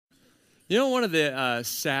You know, one of the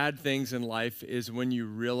sad things in life is when you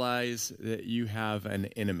realize that you have an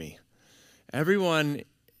enemy. Everyone,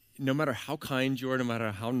 no matter how kind you are, no matter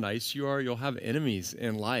how nice you are, you'll have enemies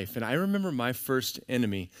in life. And I remember my first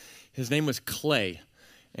enemy. His name was Clay.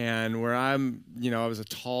 And where I was a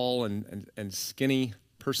tall and skinny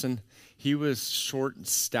person. He was short and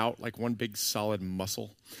stout, like one big solid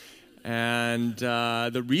muscle. And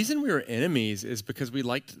the reason we were enemies is because we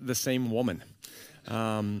liked the same woman.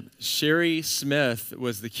 Sherry Smith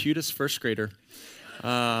was the cutest first grader.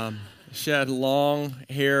 She had long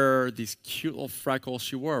hair, these cute little freckles.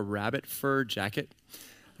 She wore a rabbit fur jacket.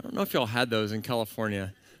 I don't know if y'all had those in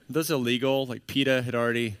California. Are those illegal? Like PETA had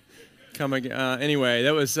already come again. Anyway,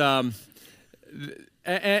 that was...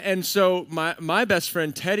 And so my best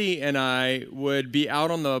friend Teddy and I would be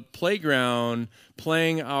out on the playground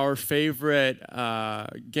playing our favorite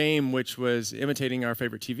game, which was imitating our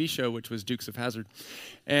favorite TV show, which was Dukes of Hazzard.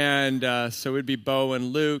 And so it would be Bo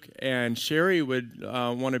and Luke, and Sherry would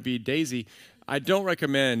want to be Daisy. I don't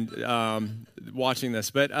recommend watching this,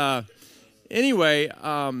 but anyway,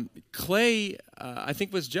 Clay, I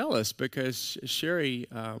think, was jealous because Sherry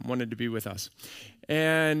wanted to be with us.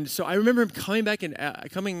 And so I remember him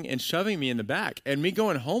coming and shoving me in the back, and me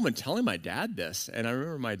going home and telling my dad this. And I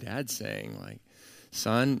remember my dad saying, like,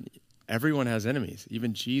 son, everyone has enemies.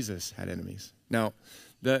 Even Jesus had enemies. Now,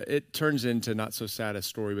 it turns into not so sad a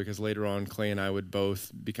story because later on, Clay and I would both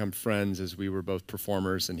become friends as we were both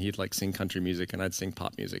performers, and he'd like sing country music and I'd sing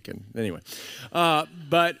pop music. And anyway,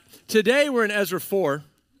 but today we're in Ezra 4,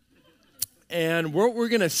 and what we're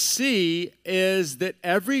going to see is that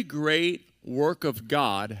every great work of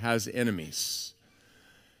God has enemies.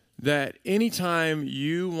 That anytime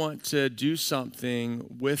you want to do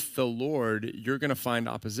something with the Lord, you're going to find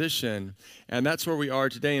opposition. And that's where we are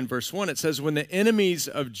today in verse 1. It says, when the enemies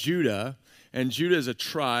of Judah, and Judah is a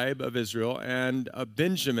tribe of Israel, and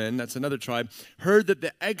Benjamin, that's another tribe, heard that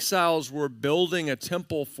the exiles were building a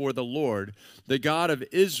temple for the Lord, the God of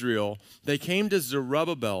Israel, they came to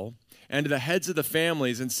Zerubbabel and to the heads of the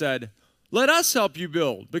families and said, let us help you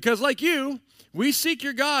build, because like you, we seek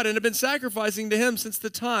your God and have been sacrificing to him since the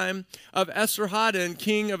time of Esarhaddon,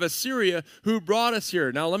 king of Assyria, who brought us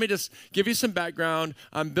here. Now, let me just give you some background.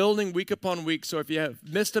 I'm building week upon week, so if you have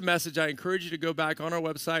missed a message, I encourage you to go back on our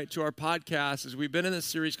website to our podcast, as we've been in this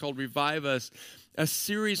series called Revive Us, a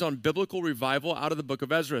series on biblical revival out of the book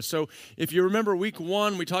of Ezra. So if you remember week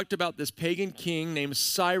 1, we talked about this pagan king named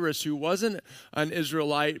Cyrus, who wasn't an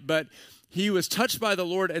Israelite, but he was touched by the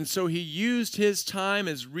Lord, and so he used his time,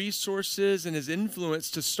 his resources, and his influence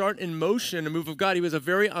to start in motion a move of God. He was a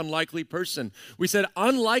very unlikely person. We said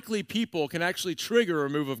unlikely people can actually trigger a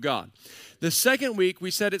move of God. The second week, we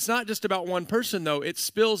said it's not just about one person, though. It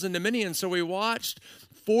spills into many, and so we watched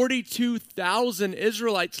 42,000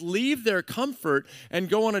 Israelites leave their comfort and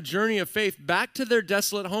go on a journey of faith back to their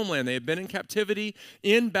desolate homeland. They had been in captivity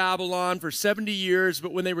in Babylon for 70 years,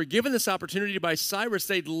 but when they were given this opportunity by Cyrus,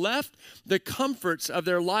 they'd left the comforts of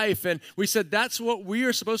their life. And we said that's what we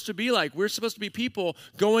are supposed to be like. We're supposed to be people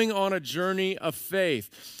going on a journey of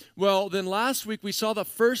faith. Well, then last week we saw the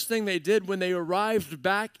first thing they did when they arrived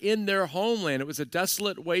back in their homeland. It was a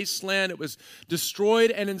desolate wasteland. It was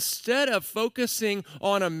destroyed. And instead of focusing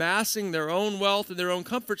on amassing their own wealth and their own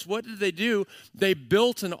comforts, what did they do? They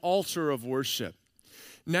built an altar of worship.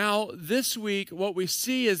 Now, this week, what we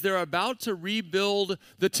see is they're about to rebuild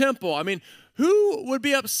the temple. I mean, who would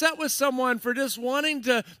be upset with someone for just wanting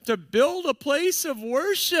to build a place of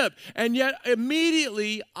worship? And yet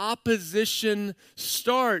immediately opposition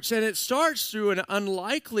starts. And it starts through an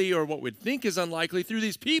unlikely, or what we'd think is unlikely, through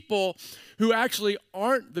these people who actually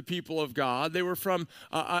aren't the people of God. They were from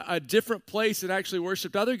a different place and actually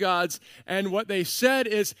worshiped other gods. And what they said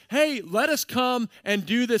is, hey, let us come and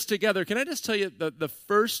do this together. Can I just tell you, the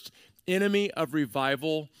first enemy of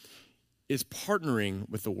revival is partnering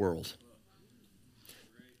with the world.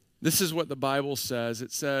 This is what the Bible says.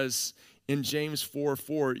 It says in James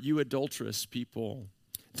 4:4, you adulterous people,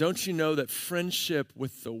 don't you know that friendship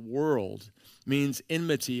with the world means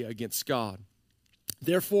enmity against God?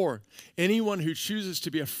 Therefore, anyone who chooses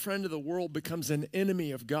to be a friend of the world becomes an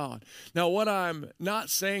enemy of God. Now, what I'm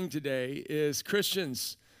not saying today is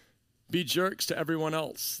Christians, be jerks to everyone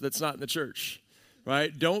else that's not in the church.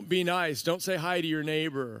 Right? Don't be nice. Don't say hi to your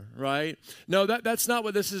neighbor, right? No, that's not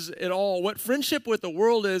what this is at all. What friendship with the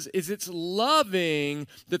world is it's loving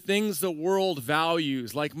the things the world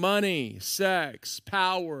values, like money, sex,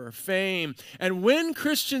 power, fame. And when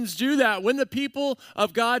Christians do that, when the people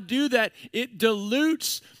of God do that, it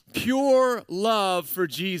dilutes pure love for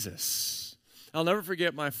Jesus. I'll never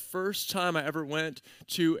forget my first time I ever went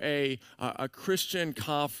to a Christian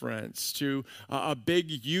conference, to a big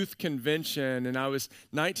youth convention, and I was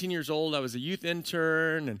 19 years old. I was a youth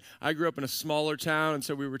intern, and I grew up in a smaller town, and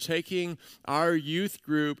so we were taking our youth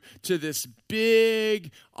group to this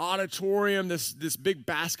big auditorium, this big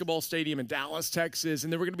basketball stadium in Dallas, Texas,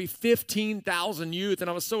 and there were going to be 15,000 youth, and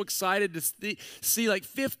I was so excited to see like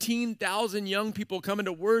 15,000 young people come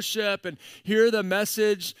into worship and hear the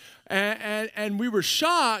message, and we were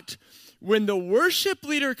shocked when the worship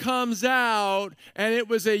leader comes out, and it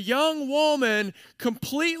was a young woman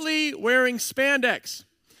completely wearing spandex.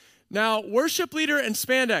 Now, worship leader and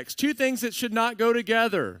spandex, two things that should not go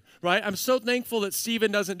together, right? I'm so thankful that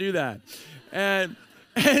Stephen doesn't do that. And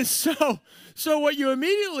so what you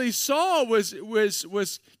immediately saw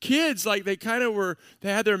was kids, like they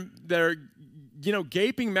had their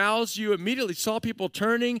gaping mouths. You immediately saw people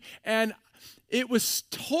turning, and it was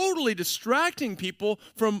totally distracting people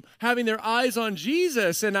from having their eyes on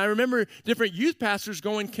Jesus. And I remember different youth pastors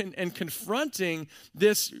going and confronting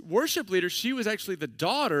this worship leader. She was actually the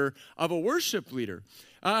daughter of a worship leader.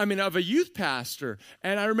 Of a youth pastor.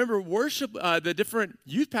 And I remember the different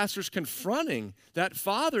youth pastors confronting that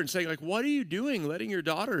father and saying, like, what are you doing letting your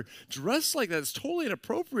daughter dress like that? It's totally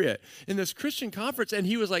inappropriate in this Christian conference. And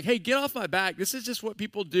he was like, hey, get off my back. This is just what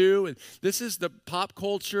people do. And this is the pop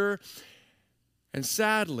culture. And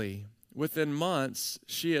sadly, within months,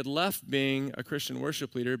 she had left being a Christian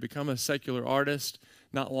worship leader, become a secular artist.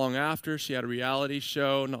 Not long after, she had a reality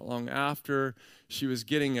show. Not long after, she was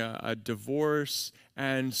getting a divorce.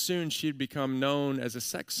 And soon she'd become known as a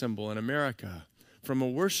sex symbol in America, from a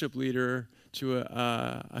worship leader to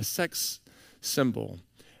a sex symbol.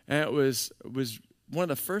 And it was one of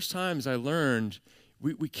the first times I learned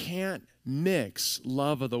we can't mix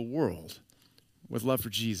love of the world with love for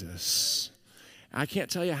Jesus. I can't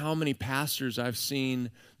tell you how many pastors I've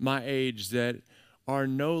seen my age that are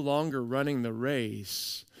no longer running the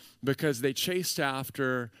race because they chased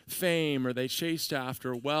after fame, or they chased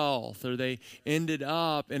after wealth, or they ended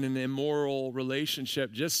up in an immoral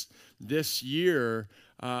relationship. Just this year,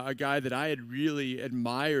 a guy that I had really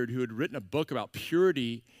admired who had written a book about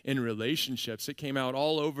purity in relationships. It came out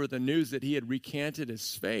all over the news that he had recanted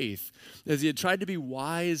his faith as he had tried to be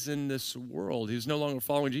wise in this world. He was no longer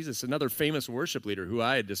following Jesus. Another famous worship leader who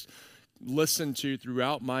I had just listened to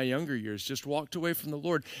throughout my younger years just walked away from the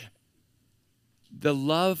Lord. The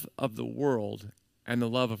love of the world and the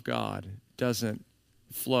love of God doesn't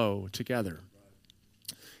flow together.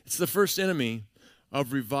 It's the first enemy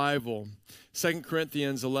of revival. 2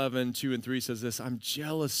 Corinthians 11, 2 and 3 says this, I'm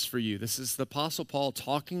jealous for you. This is the Apostle Paul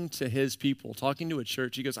talking to his people, talking to a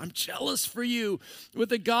church. He goes, I'm jealous for you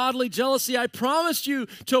with a godly jealousy. I promised you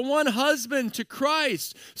to one husband, to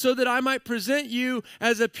Christ, so that I might present you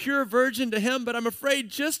as a pure virgin to him. But I'm afraid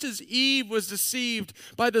just as Eve was deceived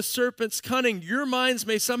by the serpent's cunning, your minds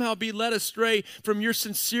may somehow be led astray from your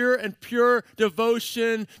sincere and pure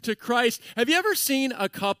devotion to Christ. Have you ever seen a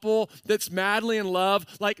couple that's madly in love?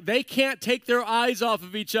 Like they can't take their eyes off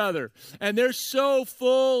of each other, and they're so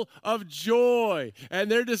full of joy, and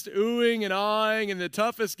they're just oohing and awing, and the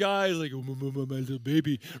toughest guy is like, oh, my little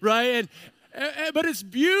baby, right? But it's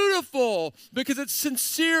beautiful because it's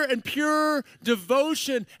sincere and pure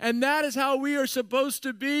devotion, and that is how we are supposed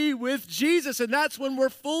to be with Jesus, and that's when we're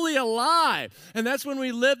fully alive, and that's when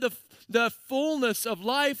we live the fullness of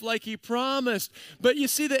life like he promised. But you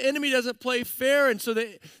see, the enemy doesn't play fair, and so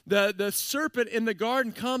the serpent in the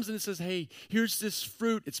garden comes and it says, hey, here's this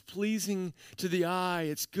fruit. It's pleasing to the eye.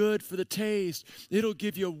 It's good for the taste. It'll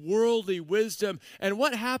give you worldly wisdom. And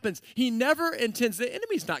what happens? He never intends. The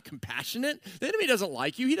enemy's not compassionate. The enemy doesn't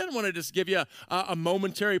like you. He doesn't want to just give you a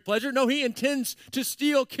momentary pleasure. No, he intends to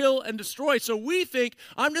steal, kill, and destroy. So we think,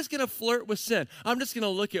 I'm just going to flirt with sin. I'm just going to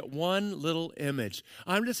look at one little image.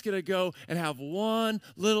 I'm just going to go and have one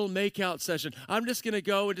little makeout session. I'm just going to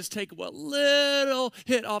go and just take a little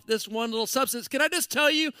hit off this one little substance. Can I just tell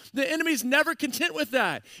you, the enemy's never content with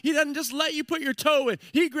that. He doesn't just let you put your toe in.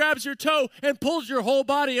 He grabs your toe and pulls your whole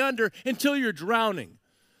body under until you're drowning.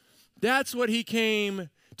 That's what he came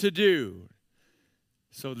to do.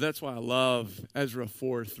 So that's why I love Ezra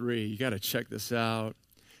 4:3. You got to check this out.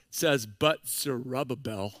 It says, but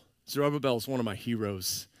Zerubbabel. Zerubbabel is one of my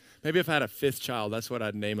heroes. Maybe if I had a fifth child, that's what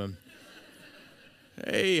I'd name him.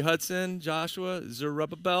 Hey, Hudson, Joshua,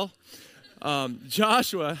 Zerubbabel.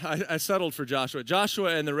 Joshua, I settled for Joshua.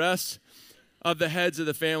 Joshua and the rest of the heads of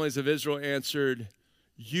the families of Israel answered,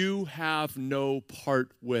 you have no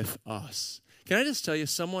part with us. Can I just tell you,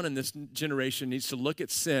 someone in this generation needs to look at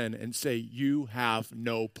sin and say, you have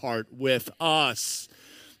no part with us.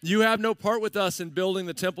 You have no part with us in building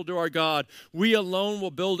the temple to our God. We alone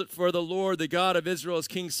will build it for the Lord, the God of Israel, as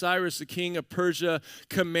King Cyrus, the king of Persia,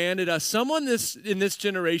 commanded us. Someone in this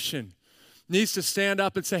generation needs to stand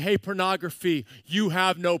up and say, hey, pornography, you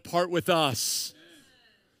have no part with us.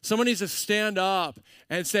 Someone needs to stand up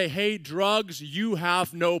and say, hey, drugs, you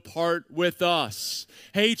have no part with us.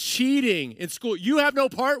 Hey, cheating in school, you have no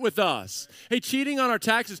part with us. Hey, cheating on our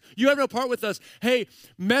taxes, you have no part with us. Hey,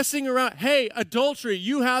 messing around, hey, adultery,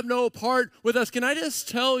 you have no part with us. Can I just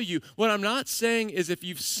tell you, what I'm not saying is if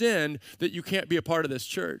you've sinned that you can't be a part of this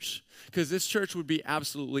church, because this church would be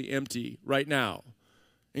absolutely empty right now,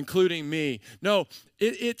 including me. No,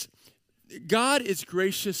 God is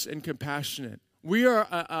gracious and compassionate. We are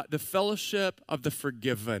the fellowship of the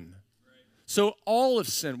forgiven. So all of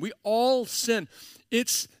sin, we all sin.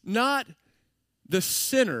 It's not the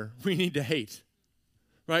sinner we need to hate,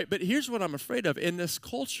 right? But here's what I'm afraid of. In this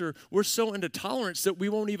culture, we're so into tolerance that we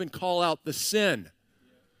won't even call out the sin.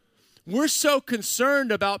 We're so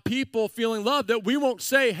concerned about people feeling loved that we won't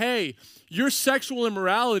say, hey, your sexual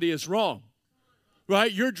immorality is wrong.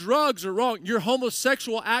 Right? Your drugs are wrong. Your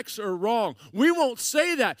homosexual acts are wrong. We won't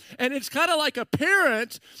say that. And it's kind of like a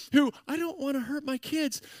parent who, I don't want to hurt my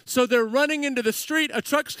kids. So they're running into the street, a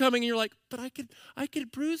truck's coming, and you're like, but I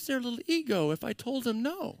could bruise their little ego if I told them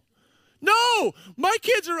no. No! My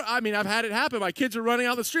kids are, I've had it happen. My kids are running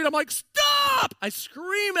out the street. I'm like, stop! I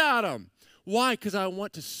scream at them. Why? Because I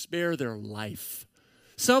want to spare their life.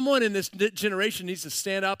 Someone in this generation needs to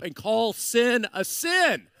stand up and call sin a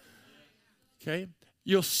sin. Okay?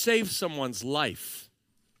 You'll save someone's life.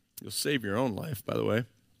 You'll save your own life, by the way.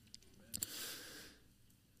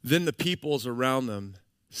 Then the peoples around them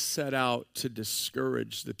set out to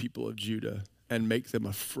discourage the people of Judah and make them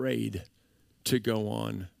afraid to go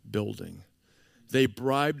on building. They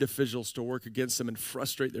bribed officials to work against them and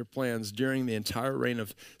frustrate their plans during the entire reign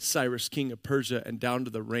of Cyrus, king of Persia, and down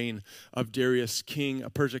to the reign of Darius, king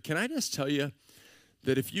of Persia. Can I just tell you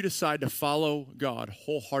that if you decide to follow God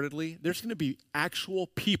wholeheartedly, there's going to be actual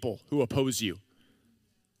people who oppose you.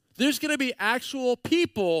 There's going to be actual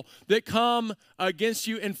people that come against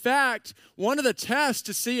you. In fact, one of the tests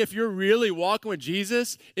to see if you're really walking with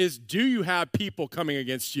Jesus is, do you have people coming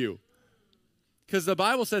against you? Because the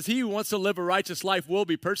Bible says he who wants to live a righteous life will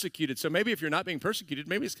be persecuted. So maybe if you're not being persecuted,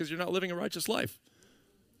 maybe it's because you're not living a righteous life.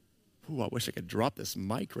 Ooh, I wish I could drop this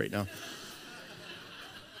mic right now.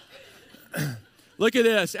 Look at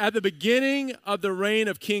this. At the beginning of the reign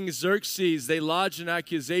of King Xerxes, they lodged an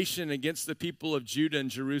accusation against the people of Judah and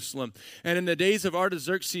Jerusalem. And in the days of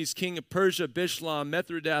Artaxerxes, king of Persia, Bishlam,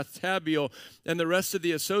 Mithridates, Tabeel, and the rest of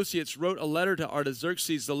the associates wrote a letter to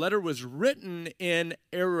Artaxerxes. The letter was written in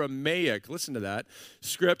Aramaic. Listen to that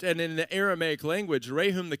script. And in the Aramaic language,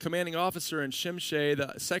 Rehum, the commanding officer, and Shimshai,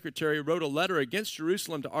 the secretary, wrote a letter against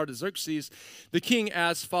Jerusalem to Artaxerxes, the king,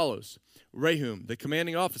 as follows. Rehum, the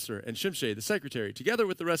commanding officer, and Shimshai, the secretary, together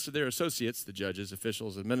with the rest of their associates, the judges,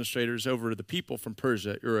 officials, administrators over the people from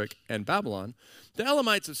Persia, Uruk, and Babylon, the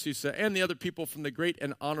Elamites of Susa, and the other people from the great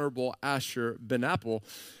and honorable Ashur-Banipal,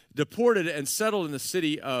 deported and settled in the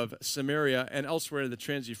city of Samaria and elsewhere in the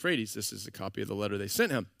Trans-Euphrates. This is a copy of the letter they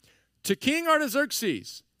sent him. To King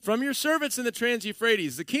Artaxerxes, from your servants in the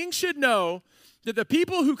Trans-Euphrates, the king should know that the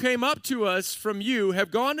people who came up to us from you have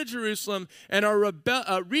gone to Jerusalem and are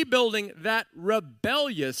rebuilding that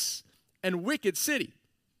rebellious and wicked city.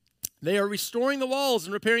 They are restoring the walls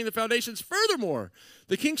and repairing the foundations. Furthermore,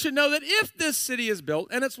 the king should know that if this city is built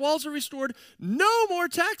and its walls are restored, no more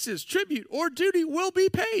taxes, tribute, or duty will be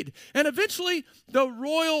paid. And eventually, the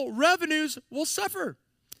royal revenues will suffer.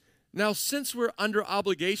 Now, since we're under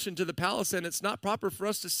obligation to the palace and it's not proper for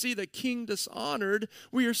us to see the king dishonored,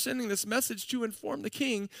 we are sending this message to inform the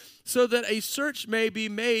king so that a search may be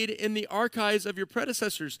made in the archives of your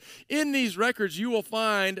predecessors. In these records, you will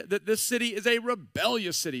find that this city is a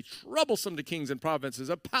rebellious city, troublesome to kings and provinces,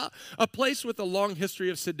 a place with a long history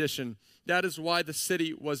of sedition. That is why the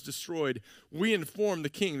city was destroyed. We inform the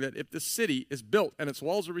king that if the city is built and its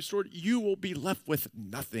walls are restored, you will be left with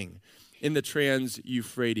nothing in the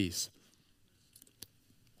Trans-Euphrates.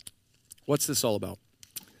 What's this all about?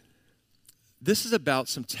 This is about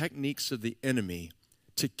some techniques of the enemy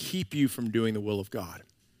to keep you from doing the will of God.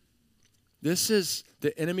 This is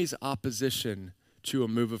the enemy's opposition to a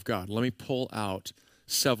move of God. Let me pull out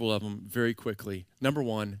several of them very quickly. Number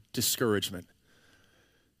one, discouragement.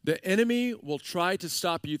 The enemy will try to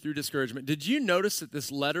stop you through discouragement. Did you notice that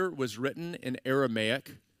this letter was written in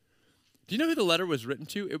Aramaic? Do you know who the letter was written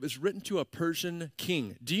to? It was written to a Persian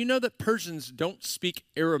king. Do you know that Persians don't speak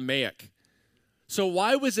Aramaic? So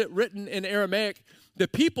why was it written in Aramaic? The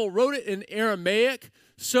people wrote it in Aramaic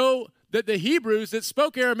so that the Hebrews that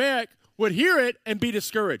spoke Aramaic would hear it and be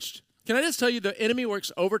discouraged. Can I just tell you, the enemy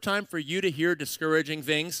works overtime for you to hear discouraging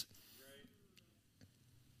things?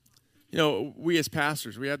 You know, we as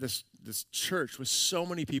pastors, we have this church with so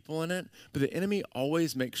many people in it, but the enemy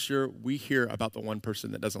always makes sure we hear about the one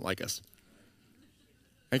person that doesn't like us.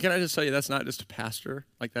 And can I just tell you, that's not just a pastor,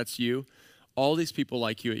 like that's you. All these people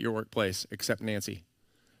like you at your workplace except Nancy.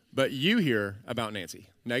 But you hear about Nancy.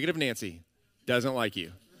 Negative Nancy doesn't like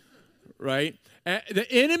you, right? And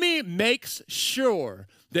the enemy makes sure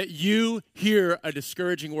that you hear a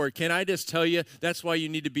discouraging word. Can I just tell you, that's why you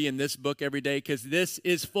need to be in this book every day, because this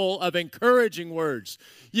is full of encouraging words.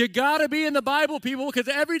 You got to be in the Bible, people, because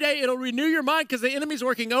every day it'll renew your mind, because the enemy's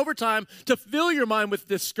working overtime to fill your mind with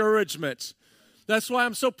discouragement. That's why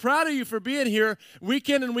I'm so proud of you for being here week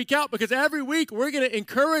in and week out, because every week we're going to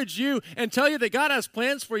encourage you and tell you that God has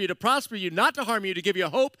plans for you to prosper you, not to harm you, to give you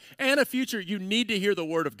hope and a future. You need to hear the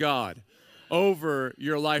word of God over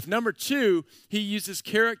your life. Number 2, he uses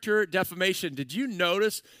character defamation. Did you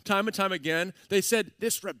notice time and time again, they said,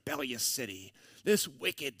 this rebellious city, this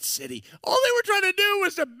wicked city, all they were trying to do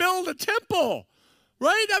was to build a temple,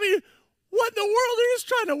 right? I mean, what in the world? They're just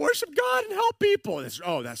trying to worship God and help people.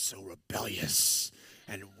 That's so rebellious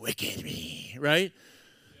and wicked, right?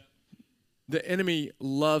 The enemy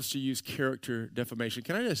loves to use character defamation.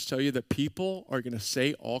 Can I just tell you that people are going to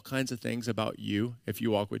say all kinds of things about you if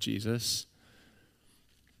you walk with Jesus?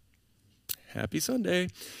 Happy Sunday.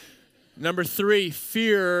 Number 3,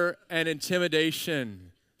 fear and intimidation.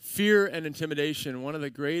 Fear and intimidation, one of the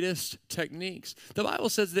greatest techniques. The Bible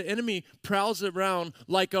says the enemy prowls around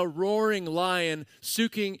like a roaring lion,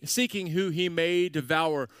 seeking who he may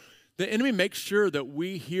devour. The enemy makes sure that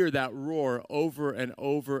we hear that roar over and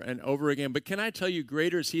over and over again. But can I tell you,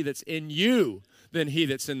 greater is he that's in you than he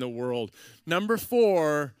that's in the world. Number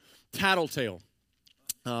 4, tattletale.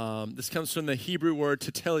 This comes from the Hebrew word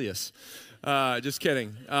tatelius. Just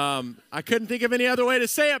kidding. I couldn't think of any other way to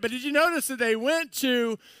say it, but did you notice that they went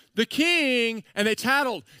to the king and they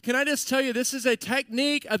tattled? Can I just tell you, this is a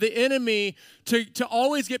technique of the enemy to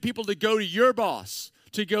always get people to go to your boss,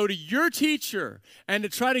 to go to your teacher, and to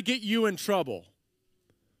try to get you in trouble.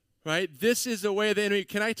 Right? This is the way of the enemy.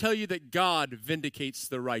 Can I tell you that God vindicates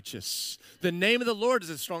the righteous? The name of the Lord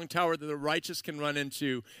is a strong tower that the righteous can run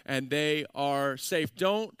into, and they are safe.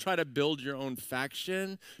 Don't try to build your own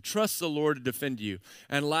faction. Trust the Lord to defend you.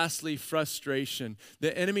 And lastly, frustration.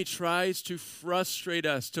 The enemy tries to frustrate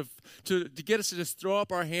us, to get us to just throw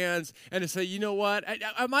up our hands and to say, you know what?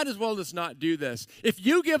 I might as well just not do this. If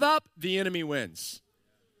you give up, the enemy wins.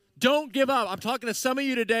 Don't give up. I'm talking to some of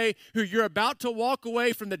you today who you're about to walk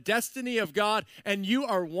away from the destiny of God, and you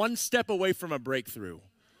are one step away from a breakthrough.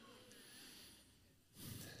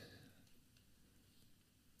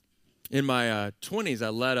 In my 20s, I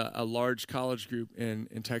led a large college group in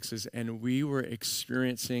Texas, and we were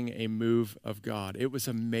experiencing a move of God. It was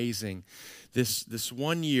amazing. This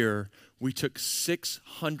one year, we took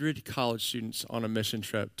 600 college students on a mission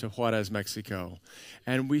trip to Juarez, Mexico,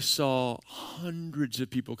 and we saw hundreds of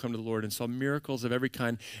people come to the Lord and saw miracles of every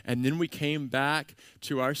kind. And then we came back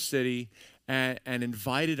to our city and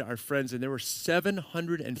invited our friends, and there were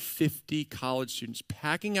 750 college students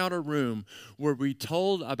packing out a room where we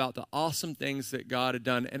told about the awesome things that God had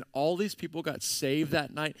done, and all these people got saved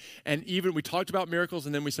that night. And even we talked about miracles,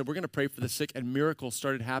 and then we said, we're going to pray for the sick, and miracles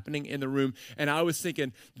started happening in the room. And I was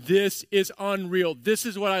thinking, this is unreal. This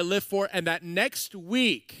is what I live for. And that next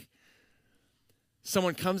week,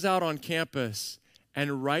 someone comes out on campus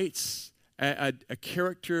and writes a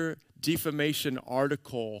character defamation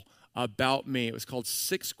article about me. It was called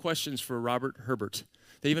 6 Questions for Robert Herbert.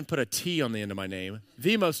 They even put a T on the end of my name.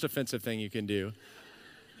 The most offensive thing you can do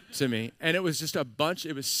to me. And it was just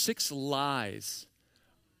it was 6 lies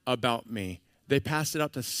about me. They passed it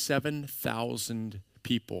out to 7,000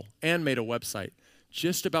 people and made a website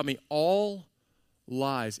just about me. All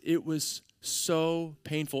lies. It was so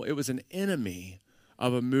painful. It was an enemy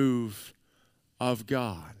of a move of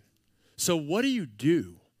God. So what do you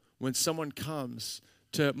do when someone comes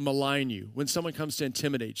to malign you, when someone comes to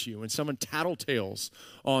intimidate you, when someone tattletales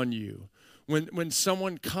on you, when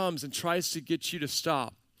someone comes and tries to get you to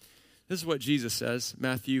stop? This is what Jesus says,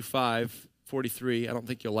 Matthew 5:43. I don't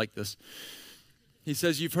think you'll like this. He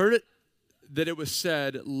says, you've heard it, that it was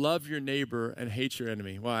said, love your neighbor and hate your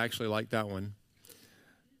enemy. Well, I actually like that one.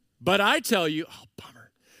 But I tell you,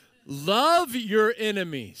 bummer, love your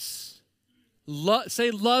enemies.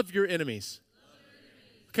 Say love your enemies.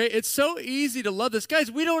 Okay, it's so easy to love this. Guys,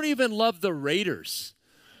 we don't even love the Raiders,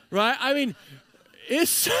 right? I mean, it's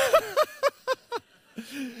so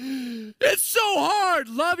hard.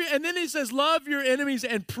 Love you. And then he says, love your enemies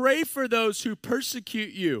and pray for those who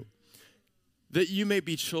persecute you, that you may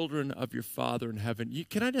be children of your Father in heaven.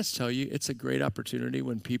 Can I just tell you, it's a great opportunity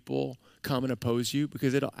when people come and oppose you,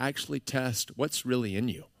 because it'll actually test what's really in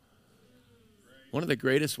you. One of the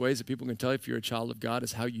greatest ways that people can tell if you're a child of God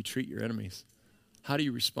is how you treat your enemies. How do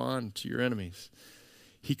you respond to your enemies?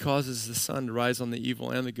 He causes the sun to rise on the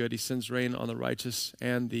evil and the good. He sends rain on the righteous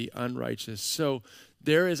and the unrighteous. So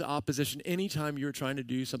there is opposition anytime you're trying to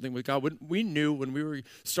do something with God. We knew when we were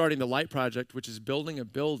starting the Light Project, which is building a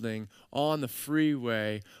building on the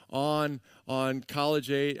freeway, on College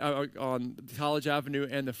Avenue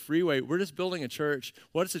and the freeway. We're just building a church.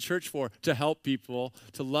 What is a church for? To help people,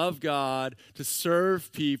 to love God, to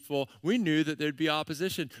serve people. We knew that there'd be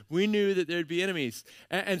opposition. We knew that there'd be enemies.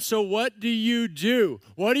 And so what do you do?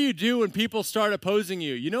 What do you do when people start opposing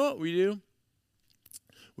you? You know what we do?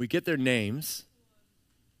 We get their names,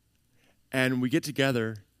 and we get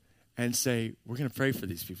together and say, we're going to pray for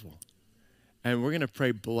these people. And we're going to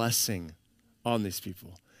pray blessing on these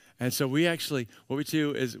people. And so we actually, what we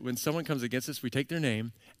do is when someone comes against us, we take their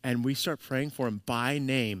name and we start praying for them by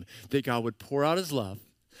name, that God would pour out his love,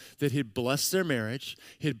 that he'd bless their marriage,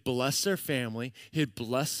 he'd bless their family, he'd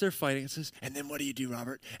bless their finances. And then what do you do,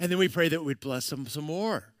 Robert? And then we pray that we'd bless them some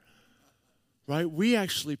more. Right? We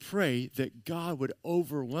actually pray that God would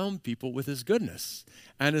overwhelm people with his goodness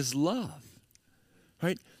and his love.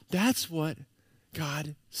 Right? That's what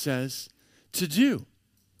God says to do.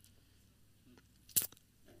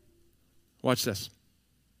 Watch this.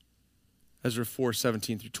 Ezra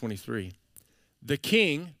 4:17 through 23. The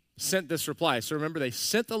king sent this reply. So remember, they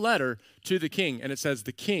sent the letter to the king, and it says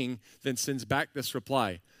the king then sends back this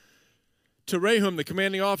reply. To Rehum, the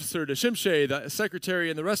commanding officer, to Shimshai, the secretary,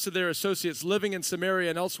 and the rest of their associates living in Samaria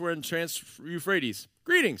and elsewhere in Trans-Euphrates.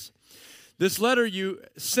 Greetings. This letter you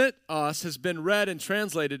sent us has been read and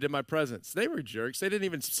translated in my presence. They were jerks. They didn't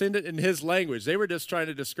even send it in his language. They were just trying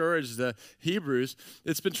to discourage the Hebrews.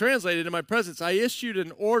 It's been translated in my presence. I issued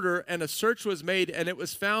an order, and a search was made, and it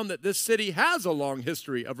was found that this city has a long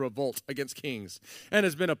history of revolt against kings and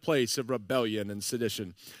has been a place of rebellion and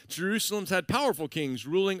sedition. Jerusalem's had powerful kings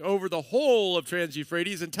ruling over the whole of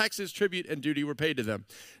Trans-Euphrates, and taxes, tribute, and duty were paid to them.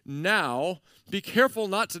 Now, be careful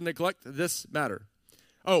not to neglect this matter.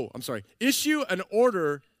 Issue an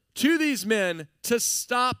order to these men to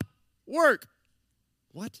stop work.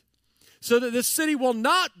 What? So that this city will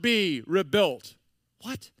not be rebuilt.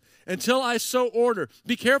 What? Until I so order.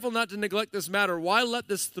 Be careful not to neglect this matter. Why let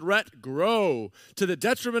this threat grow to the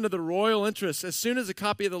detriment of the royal interests? As soon as a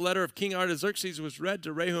copy of the letter of King Artaxerxes was read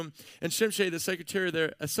to Rehum and Shimshai, the secretary of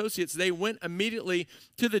their associates, they went immediately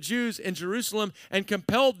to the Jews in Jerusalem and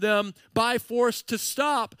compelled them by force to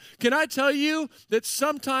stop. Can I tell you that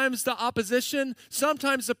sometimes the opposition,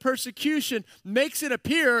 sometimes the persecution makes it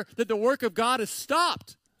appear that the work of God is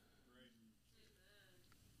stopped?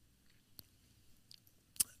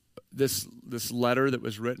 This letter that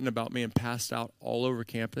was written about me and passed out all over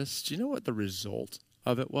campus, do you know what the result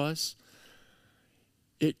of it was?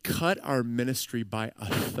 It cut our ministry by a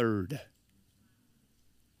third.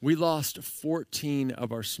 We lost 14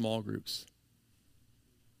 of our small groups.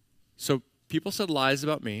 So people said lies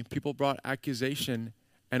about me. People brought accusation.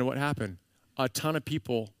 And what happened? A ton of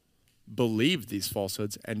people believed these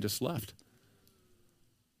falsehoods and just left.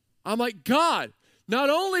 I'm like, God, not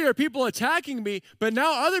only are people attacking me, but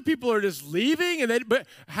now other people are just leaving, but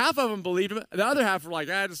half of them believed him. The other half were like,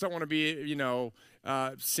 I just don't want to be,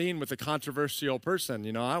 seen with a controversial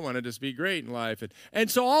person. I want to just be great in life. And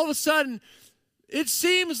so all of a sudden, it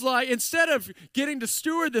seems like instead of getting to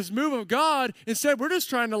steward this move of God, instead we're just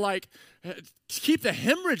trying to keep the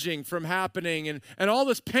hemorrhaging from happening and all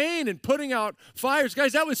this pain and putting out fires.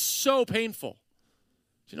 Guys, that was so painful.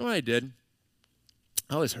 Do you know what I did?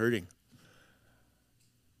 I was hurting.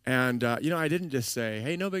 And, I didn't just say,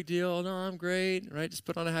 hey, no big deal. No, I'm great, right? Just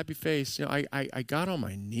put on a happy face. I got on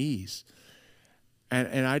my knees.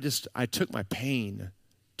 And I took my pain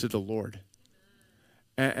to the Lord.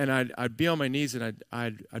 And I'd be on my knees and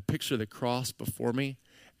I'd picture the cross before me.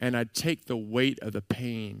 And I'd take the weight of the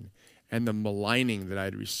pain and the maligning that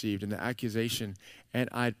I'd received and the accusation. And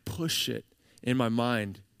I'd push it in my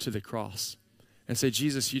mind to the cross. And say,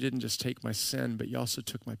 Jesus, you didn't just take my sin, but you also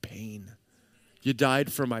took my pain. You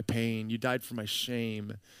died for my pain. You died for my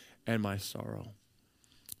shame and my sorrow.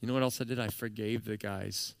 You know what else I did? I forgave the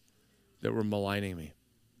guys that were maligning me.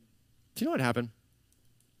 Do you know what happened?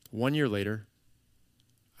 1 year later,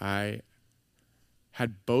 I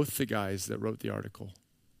had both the guys that wrote the article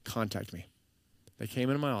contact me. They came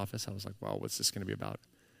into my office. I was like, wow, what's this going to be about?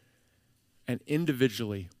 And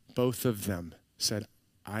individually, both of them said,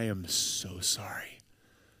 I am so sorry.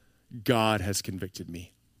 God has convicted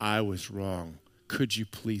me. I was wrong. Could you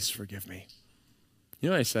please forgive me? You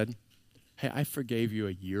know what I said? Hey, I forgave you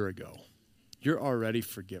a year ago. You're already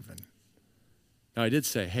forgiven. Now, I did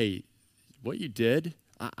say, hey, what you did,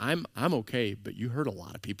 I'm okay, but you hurt a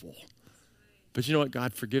lot of people. But you know what?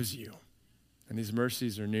 God forgives you. And these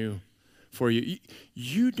mercies are new for you.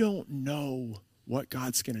 You don't know what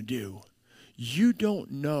God's going to do. You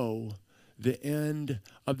don't know the end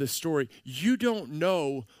of the story. You don't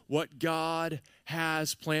know what God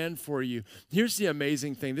has planned for you. Here's the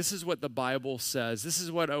amazing thing. This is what the Bible says. This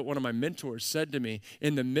is what one of my mentors said to me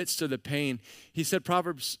in the midst of the pain. He said,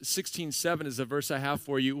 Proverbs 16:7 is a verse I have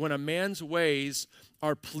for you. When a man's ways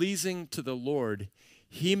are pleasing to the Lord,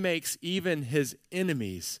 he makes even his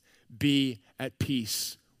enemies be at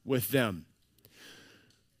peace with them.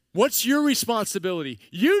 What's your responsibility?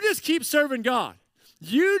 You just keep serving God.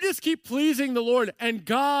 You just keep pleasing the Lord, and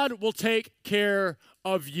God will take care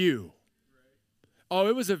of you. Oh,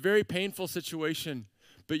 it was a very painful situation.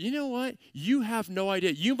 But you know what? You have no idea.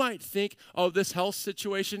 You might think, oh, this health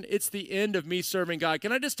situation, it's the end of me serving God.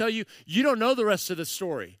 Can I just tell you, you don't know the rest of the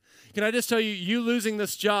story. Can I just tell you, you losing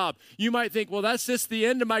this job, you might think, well, that's just the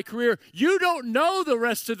end of my career. You don't know the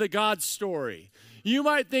rest of the God story. You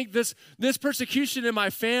might think this persecution in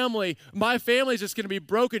my family is just going to be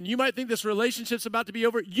broken. You might think this relationship's about to be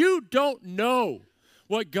over. You don't know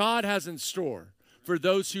what God has in store for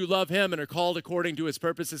those who love him and are called according to his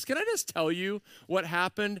purposes. Can I just tell you what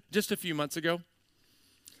happened just a few months ago?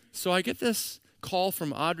 So I get this call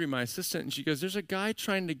from Audrey, my assistant, and she goes, there's a guy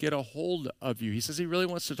trying to get a hold of you. He says he really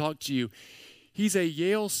wants to talk to you. He's a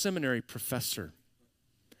Yale Seminary professor.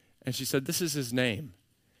 And she said, this is his name.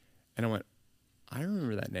 And I went, I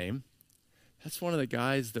remember that name. That's one of the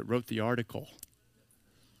guys that wrote the article.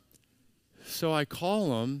 So I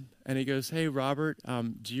call him, and he goes, hey, Robert,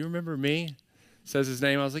 do you remember me? Says his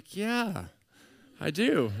name. I was like, yeah, I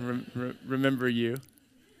do remember you.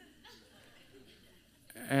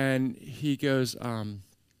 And he goes, I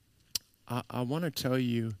want to tell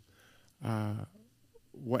you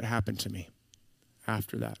what happened to me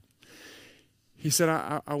after that. He said,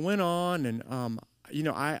 I went on and,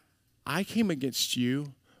 I came against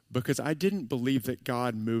you because I didn't believe that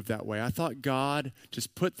God moved that way. I thought God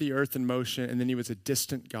just put the earth in motion and then he was a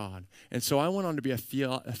distant God. And so I went on to be a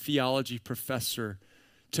theology professor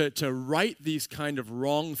to write these kind of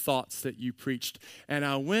wrong thoughts that you preached. And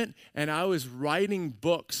I went and I was writing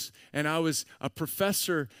books and I was a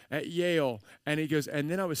professor at Yale. And he goes, and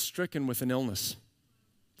then I was stricken with an illness.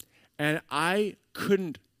 And I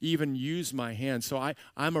couldn't even use my hands. So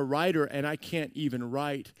I'm a writer and I can't even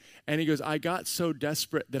write. And he goes, I got so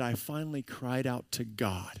desperate that I finally cried out to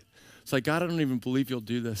God. It's like, God, I don't even believe you'll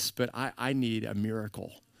do this, but I need a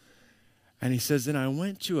miracle. And he says, then I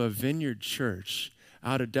went to a Vineyard church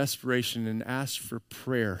out of desperation and asked for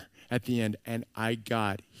prayer at the end, and I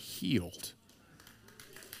got healed.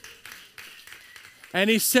 And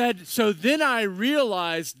he said, so then I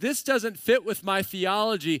realized this doesn't fit with my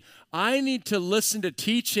theology. I need to listen to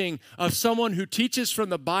teaching of someone who teaches from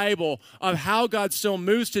the Bible of how God still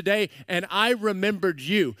moves today, and I remembered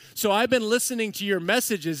you. So I've been listening to your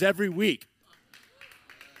messages every week.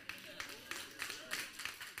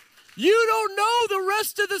 You don't know the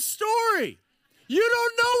rest of the story. You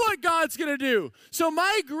don't know what God's going to do. So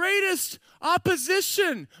my greatest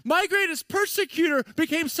opposition, my greatest persecutor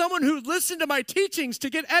became someone who listened to my teachings to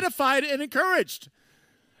get edified and encouraged.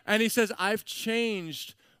 And he says, I've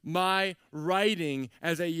changed my writing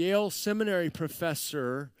as a Yale Seminary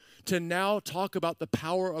professor to now talk about the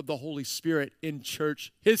power of the Holy Spirit in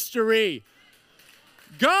church history.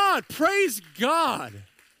 God, praise God.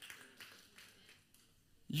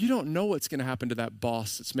 You don't know what's going to happen to that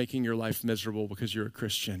boss that's making your life miserable because you're a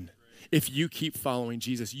Christian. If you keep following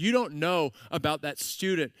Jesus, you don't know about that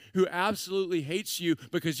student who absolutely hates you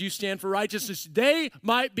because you stand for righteousness. They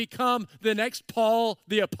might become the next Paul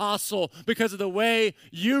the Apostle because of the way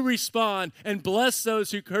you respond and bless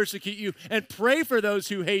those who persecute you and pray for those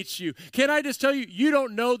who hate you. Can I just tell you, you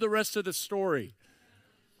don't know the rest of the story.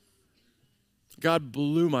 God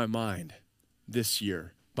blew my mind this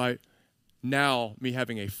year by now me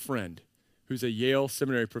having a friend who's a Yale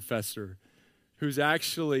Seminary professor who's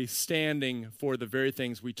actually standing for the very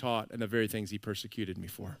things we taught and the very things he persecuted me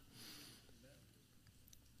for.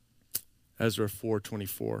 Ezra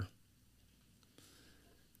 4:24.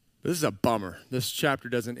 This is a bummer. This chapter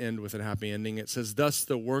doesn't end with a happy ending. It says, thus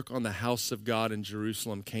the work on the house of God in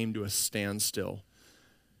Jerusalem came to a standstill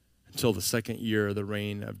until the second year of the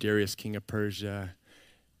reign of Darius, king of Persia.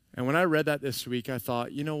 And when I read that this week, I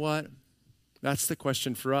thought, you know what? That's the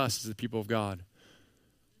question for us as the people of God.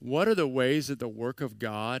 what are the ways that the work of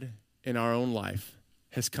God in our own life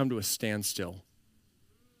has come to a standstill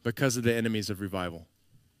because of the enemies of revival?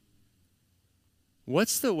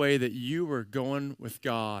 What's the way that you were going with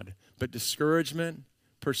God, but discouragement,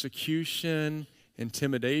 persecution,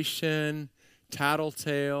 intimidation,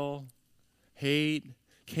 tattletale, hate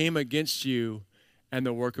came against you and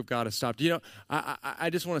the work of God has stopped? You know, I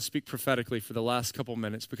just want to speak prophetically for the last couple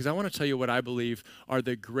minutes because I want to tell you what I believe are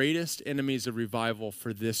the greatest enemies of revival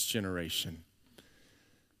for this generation.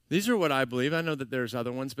 These are what I believe. I know that there's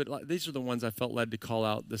other ones, but these are the ones I felt led to call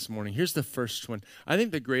out this morning. Here's the first one. I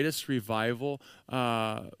think the greatest revival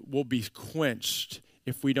will be quenched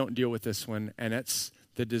if we don't deal with this one, and it's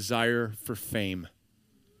the desire for fame.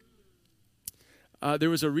 There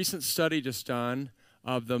was a recent study just done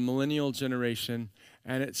of the millennial generation,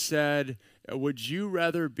 and it said, would you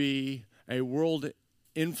rather be a world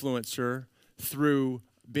influencer through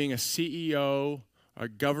being a CEO, a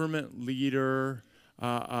government leader,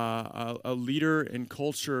 a leader in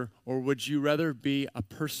culture, or would you rather be a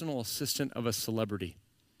personal assistant of a celebrity?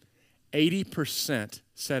 80%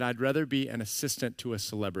 said, I'd rather be an assistant to a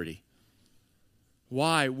celebrity.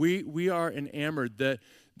 Why? We are enamored. The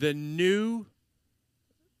new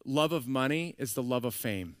love of money is the love of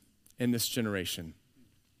fame in this generation.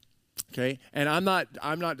 Okay? And I'm not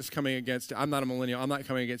just coming against, I'm not a millennial, I'm not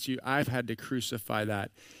coming against you. I've had to crucify that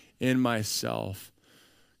in myself.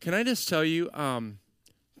 Can I just tell you,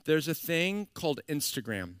 there's a thing called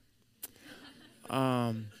Instagram.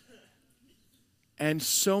 And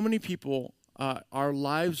so many people, our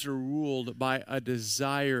lives are ruled by a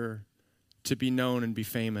desire to be known and be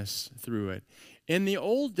famous through it. In the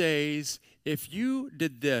old days, if you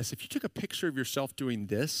did this, if you took a picture of yourself doing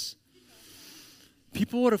this,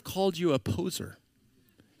 people would have called you a poser.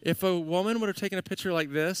 If a woman would have taken a picture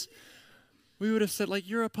like this, we would have said, like,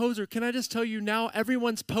 you're a poser. Can I just tell you now,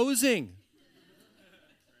 everyone's posing.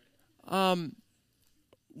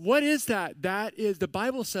 What is that? That is, the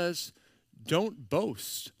Bible says, don't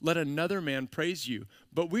boast. Let another man praise you.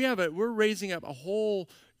 But we're raising up a whole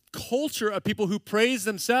culture of people who praise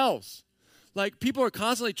themselves. Like, people are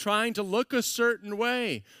constantly trying to look a certain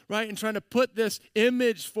way, right? And trying to put this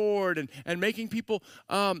image forward and making people,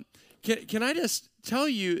 can I just tell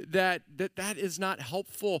you that is not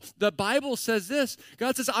helpful? The Bible says this.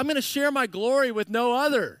 God says, I'm going to share my glory with no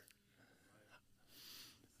other.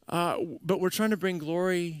 But we're trying to bring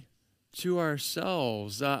glory to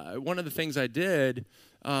ourselves. One of the things I did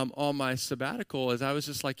on my sabbatical is I was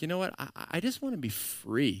just like, you know what? I just want to be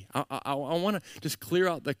free. I want to just clear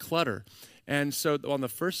out the clutter. And so on the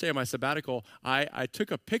first day of my sabbatical, I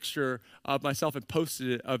took a picture of myself and posted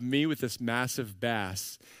it of me with this massive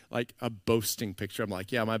bass, like a boasting picture. I'm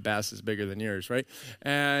like, yeah, my bass is bigger than yours, right?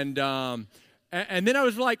 And then I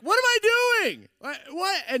was like, what am I doing?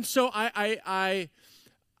 What? And so I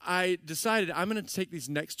decided I'm going to take these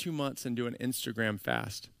next 2 months and do an Instagram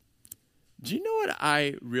fast. Do you know what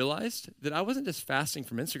I realized? That I wasn't just fasting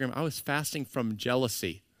from Instagram, I was fasting from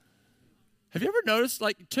jealousy. Have you ever noticed,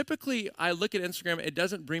 like, typically I look at Instagram, it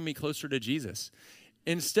doesn't bring me closer to Jesus.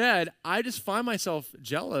 Instead, I just find myself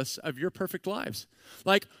jealous of your perfect lives.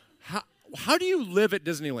 Like, how do you live at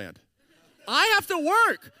Disneyland? I have to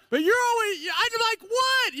work, but you're always, I'm like,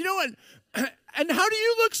 what? You know, and how do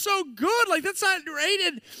you look so good? Like, that's not right.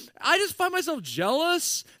 And I just find myself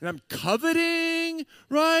jealous, and I'm coveting,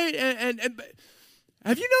 right? And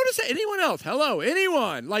have you noticed that? Anyone else? Hello,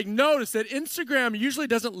 anyone? Like, notice that Instagram usually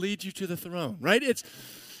doesn't lead you to the throne, right? It's,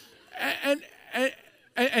 and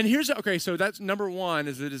here's, okay, so that's number one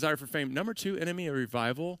is the desire for fame. Number two, enemy of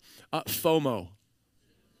revival, FOMO.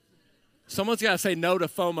 Someone's got to say no to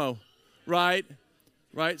FOMO, right?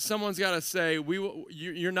 Right? Someone's got to say,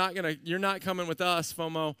 you're not coming with us,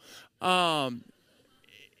 FOMO.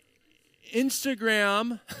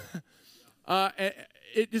 Instagram,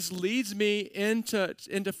 it just leads me into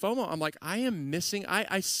FOMO. I'm like, I am missing.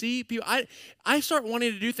 I see people. I start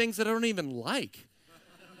wanting to do things that I don't even like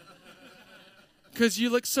because you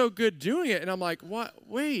look so good doing it, and I'm like, what?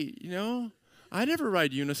 Wait, I never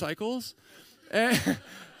ride unicycles. Who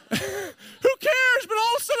cares? But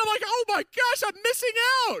all of a sudden, I'm like, oh my gosh, I'm missing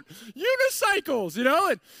out. Unicycles, and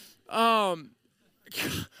I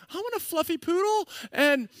want a fluffy poodle,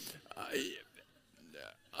 and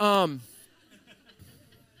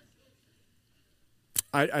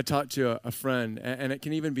I talked to a friend, and it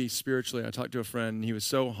can even be spiritually. I talked to a friend, and he was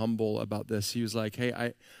so humble about this. He was like, hey,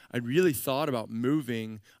 I really thought about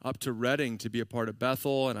moving up to Redding to be a part of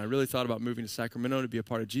Bethel, and I really thought about moving to Sacramento to be a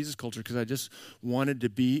part of Jesus Culture because I just wanted to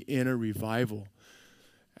be in a revival.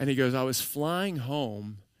 And he goes, I was flying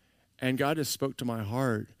home, and God just spoke to my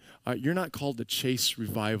heart. You're not called to chase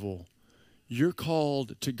revival. You're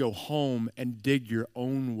called to go home and dig your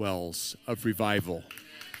own wells of revival.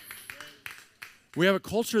 We have a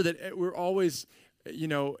culture that we're always,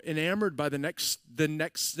 enamored by the next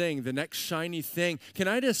thing, the next shiny thing. Can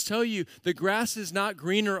I just tell you, the grass is not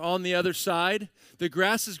greener on the other side. The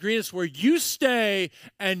grass is greenest where you stay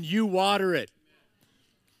and you water it.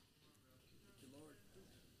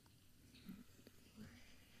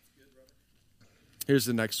 Here's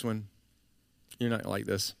the next one. You're not like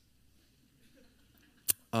this.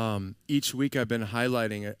 Each week I've been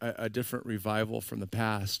highlighting a different revival from the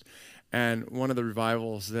past. And one of the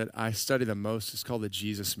revivals that I study the most is called the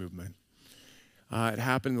Jesus Movement. It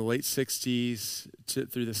happened in the late 60s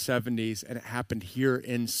through the 70s, and it happened here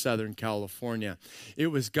in Southern California. It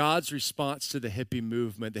was God's response to the hippie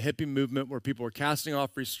movement where people were casting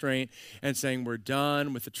off restraint and saying, we're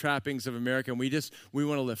done with the trappings of America, and we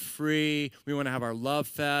want to live free. We want to have our love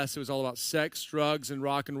fest. It was all about sex, drugs, and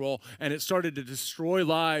rock and roll, and it started to destroy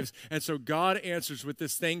lives. And so God answers with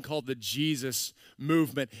this thing called the Jesus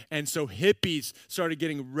Movement. And so hippies started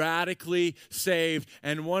getting radically saved,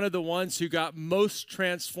 and one of the ones who got most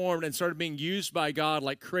transformed and started being used by God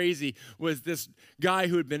like crazy was this guy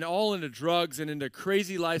who had been all into drugs and into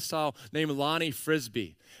crazy lifestyle named Lonnie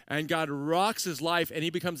Frisbee. And God rocks his life, and he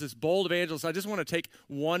becomes this bold evangelist. I just want to take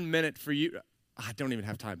 1 minute for you. I don't even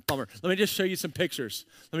have time. Bummer. Let me just show you some pictures.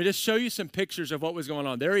 Of what was going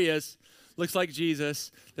on. There he is. Looks like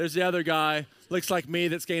Jesus. There's the other guy. Looks like me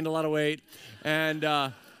that's gained a lot of weight. And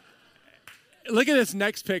look at this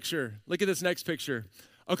next picture.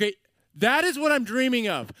 Okay. That is what I'm dreaming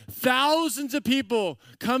of. Thousands of people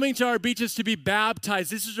coming to our beaches to be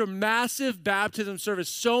baptized. This is a massive baptism service.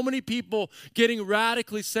 So many people getting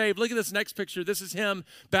radically saved. Look at this next picture. This is him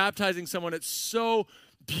baptizing someone. It's so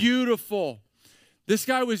beautiful. This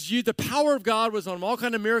guy was used. The power of God was on him, all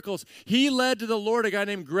kinds of miracles. He led to the Lord a guy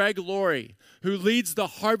named Greg Laurie, who leads the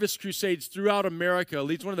Harvest Crusades throughout America,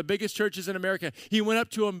 leads one of the biggest churches in America. He went up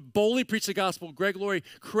to him, boldly preached the gospel. Greg Laurie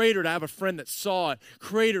cratered. I have a friend that saw it,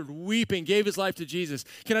 cratered, weeping, gave his life to Jesus.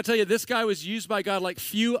 Can I tell you, this guy was used by God like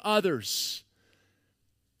few others,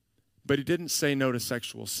 but he didn't say no to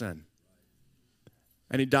sexual sin.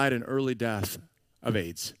 And he died an early death of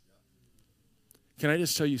AIDS. Can I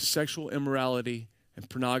just tell you, sexual immorality and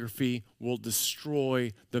pornography will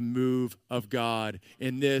destroy the move of God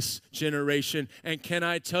in this generation. And can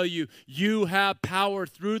I tell you, you have power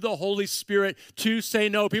through the Holy Spirit to say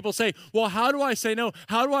no. People say, well, how do I say no?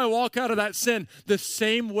 How do I walk out of that sin? The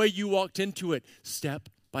same way you walked into it, step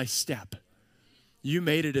by step. You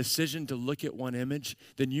made a decision to look at one image,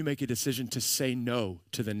 then you make a decision to say no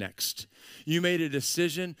to the next. You made a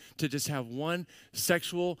decision to just have one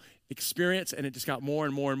sexual experience, and it just got more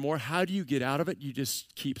and more and more. How do you get out of it? You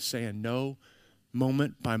just keep saying no,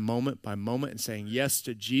 moment by moment by moment, and saying yes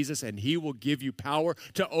to Jesus, and he will give you power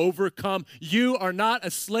to overcome. You are not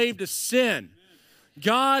a slave to sin.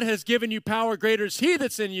 God has given you power. Greater is he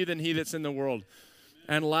that's in you than he that's in the world.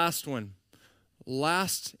 And last one.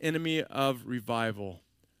 Last enemy of revival,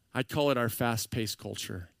 I'd call it our fast-paced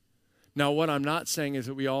culture. Now, what I'm not saying is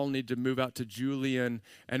that we all need to move out to Julian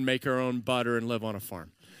and make our own butter and live on a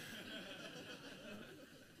farm.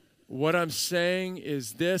 What I'm saying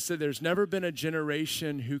is this, that there's never been a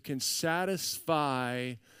generation who can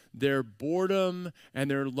satisfy their boredom and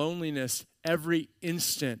their loneliness every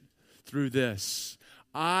instant through this.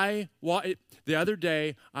 The other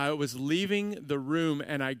day, I was leaving the room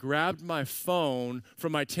and I grabbed my phone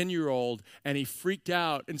from my 10-year-old and he freaked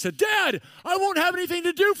out and said, Dad, I won't have anything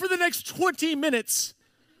to do for the next 20 minutes.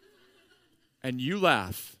 And you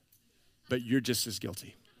laugh, but you're just as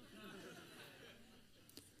guilty.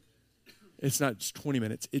 It's not just 20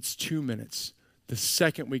 minutes, it's 2 minutes. The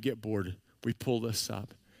second we get bored, we pull this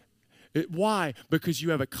up. Why? Because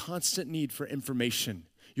you have a constant need for information.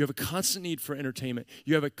 You have a constant need for entertainment.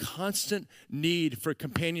 You have a constant need for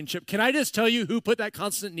companionship. Can I just tell you who put that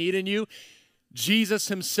constant need in you? Jesus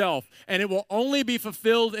himself. And it will only be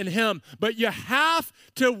fulfilled in him. But you have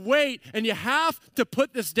to wait, and you have to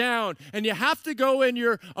put this down, and you have to go in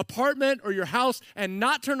your apartment or your house and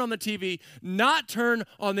not turn on the TV, not turn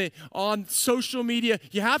on social media.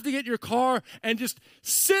 You have to get your car and just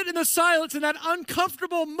sit in the silence in that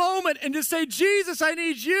uncomfortable moment and just say, Jesus, I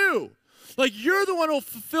need you. Like, you're the one who will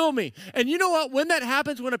fulfill me. And you know what? When that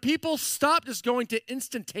happens, when a people stop just going to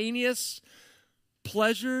instantaneous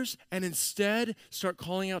pleasures and instead start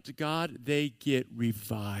calling out to God, they get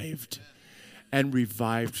revived. And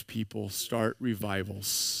revived people start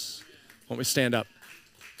revivals. Why don't we stand up?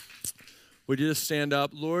 Would you just stand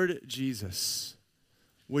up? Lord Jesus,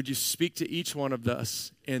 would you speak to each one of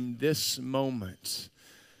us in this moment?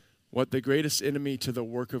 what the greatest enemy to the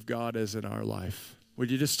work of God is in our life? Would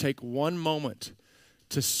you just take one moment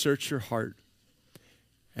to search your heart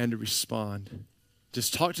and to respond?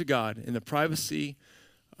 Just talk to God in the privacy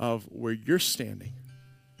of where you're standing.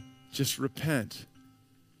 Just repent.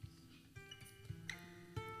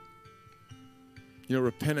 You know,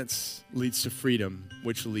 repentance leads to freedom,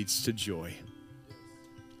 which leads to joy.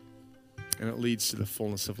 And it leads to the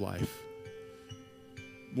fullness of life.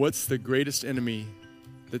 What's the greatest enemy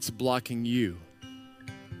that's blocking you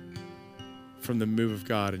from the move of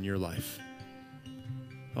God in your life?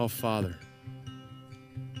 Oh, Father,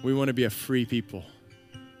 we want to be a free people.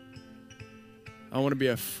 I want to be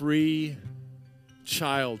a free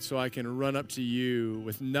child so I can run up to you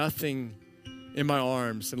with nothing in my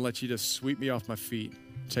arms and let you just sweep me off my feet,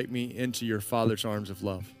 take me into your Father's arms of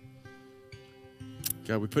love.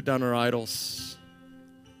 God, we put down our idols.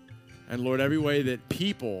 And Lord, every way that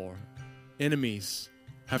people, enemies,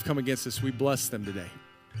 have come against us, we bless them today.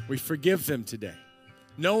 We forgive them today.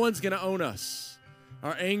 No one's going to own us.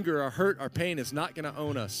 Our anger, our hurt, our pain is not going to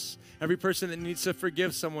own us. Every person that needs to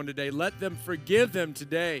forgive someone today, let them forgive them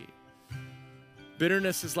today.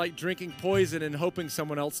 Bitterness is like drinking poison and hoping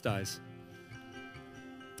someone else dies.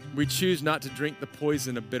 We choose not to drink the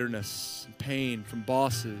poison of bitterness and pain from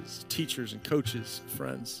bosses, teachers, and coaches, and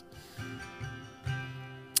friends.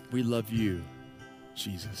 We love you,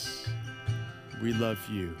 Jesus. We love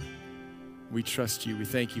you. We trust you. We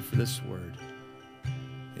thank you for this word.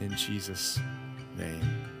 In Jesus'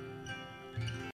 name.